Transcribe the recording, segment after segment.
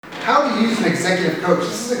How to use an executive coach?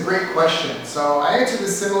 This is a great question. So I answered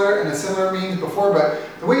this similar in a similar means before, but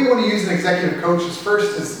the way you want to use an executive coach is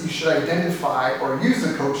first is you should identify or use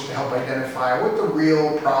a coach to help identify what the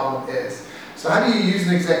real problem is. So how do you use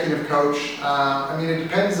an executive coach? I mean, it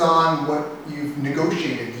depends on what you've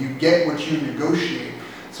negotiated. You get what you negotiate.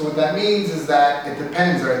 So what that means is that it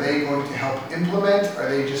depends. Are they going to help implement? Are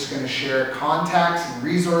they just going to share contacts and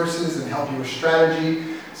resources and help you with strategy?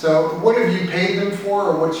 So what have you paid them for,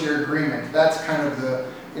 or what's your agreement? That's kind of the,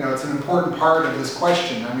 it's an important part of this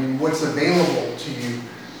question. I mean, what's available to you,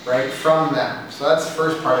 right, from them? So that's the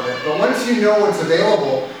first part of it. But once you know what's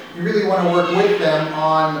available, you really want to work with them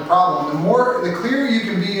on the problem. The clearer you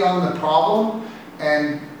can be on the problem,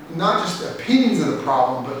 and not just opinions of the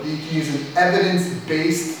problem, but you can use an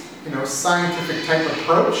evidence-based, scientific type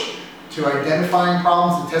approach to identifying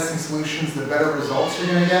problems and testing solutions, the better results you're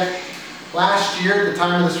going to get. Last year, at the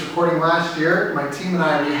time of this recording last year, my team and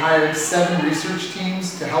I, we hired 7 research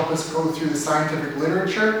teams to help us go through the scientific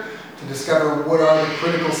literature to discover what are the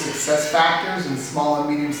critical success factors in small and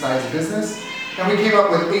medium-sized business. And we came up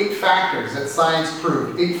with 8 factors that science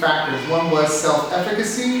proved. 8 factors. One was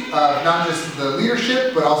self-efficacy, not just the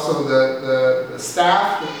leadership, but also the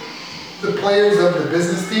staff, the players of the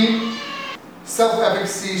business team.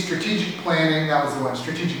 Self-efficacy, strategic planning, that was the one,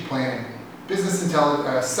 strategic planning. Business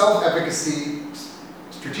intelligence, self-efficacy,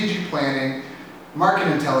 strategic planning, market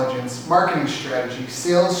intelligence, marketing strategy,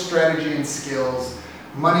 sales strategy and skills,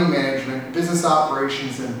 money management, business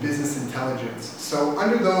operations, and business intelligence. So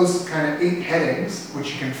under those kind of 8 headings,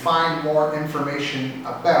 which you can find more information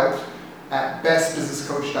about at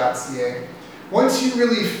bestbusinesscoach.ca, once you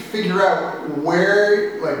really figure out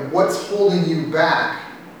what's holding you back,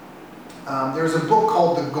 there's a book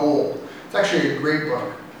called The Goal. It's actually a great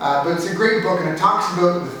book. But it's a great book, and it talks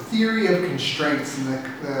about the theory of constraints. And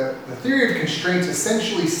the theory of constraints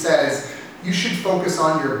essentially says you should focus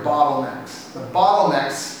on your bottlenecks. The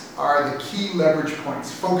bottlenecks are the key leverage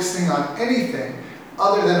points. Focusing on anything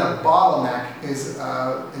other than a bottleneck is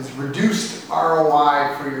reduced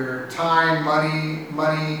ROI for your time,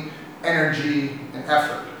 money, energy, and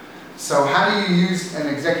effort. So how do you use an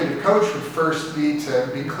executive coach would first be to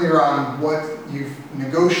be clear on what you've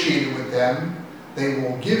negotiated with them, they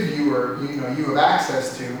will give you, or you have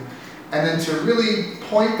access to, and then to really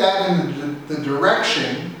point that in the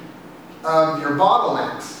direction of your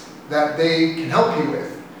bottlenecks that they can help you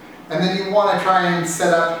with. And then you want to try and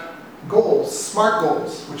set up goals, SMART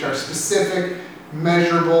goals, which are specific,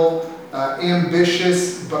 measurable,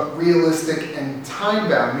 ambitious, but realistic and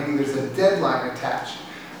time-bound, meaning there's a deadline attached,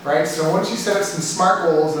 right? So once you set up some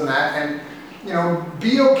SMART goals in that, and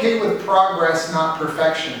be okay with progress, not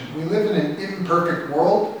perfection. We live in an imperfect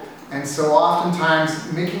world, and so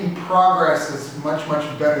oftentimes making progress is much, much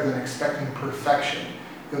better than expecting perfection.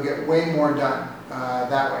 You'll get way more done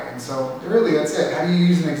that way. And so really that's it. How do you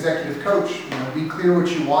use an executive coach? Be clear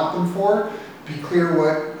what you want them for. Be clear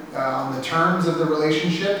on the terms of the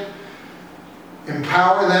relationship.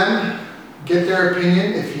 Empower them. Get their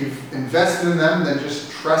opinion. If you've invested in them, then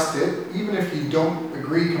just trust it. Even if you don't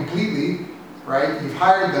agree completely, right? You've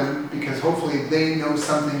hired them because hopefully they know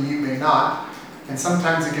something you may not. And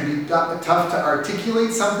sometimes it can be tough to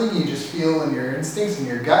articulate something you just feel in your instincts, in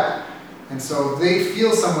your gut. And so if they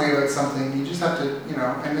feel some way about something, you just have to,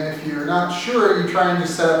 and then if you're not sure, you try and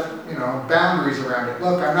just set up, boundaries around it.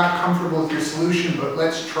 Look, I'm not comfortable with your solution, but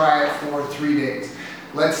let's try it for 3 days.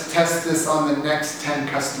 Let's test this on the next 10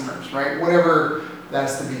 customers, right? Whatever that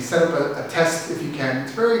has to be. Set up a test if you can.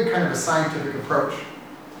 It's very kind of a scientific approach.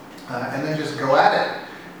 And then just go at it.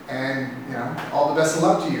 And all the best of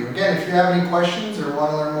luck to you. Again, if you have any questions or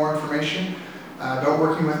want to learn more information about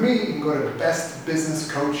working with me, you can go to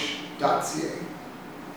bestbusinesscoach.ca.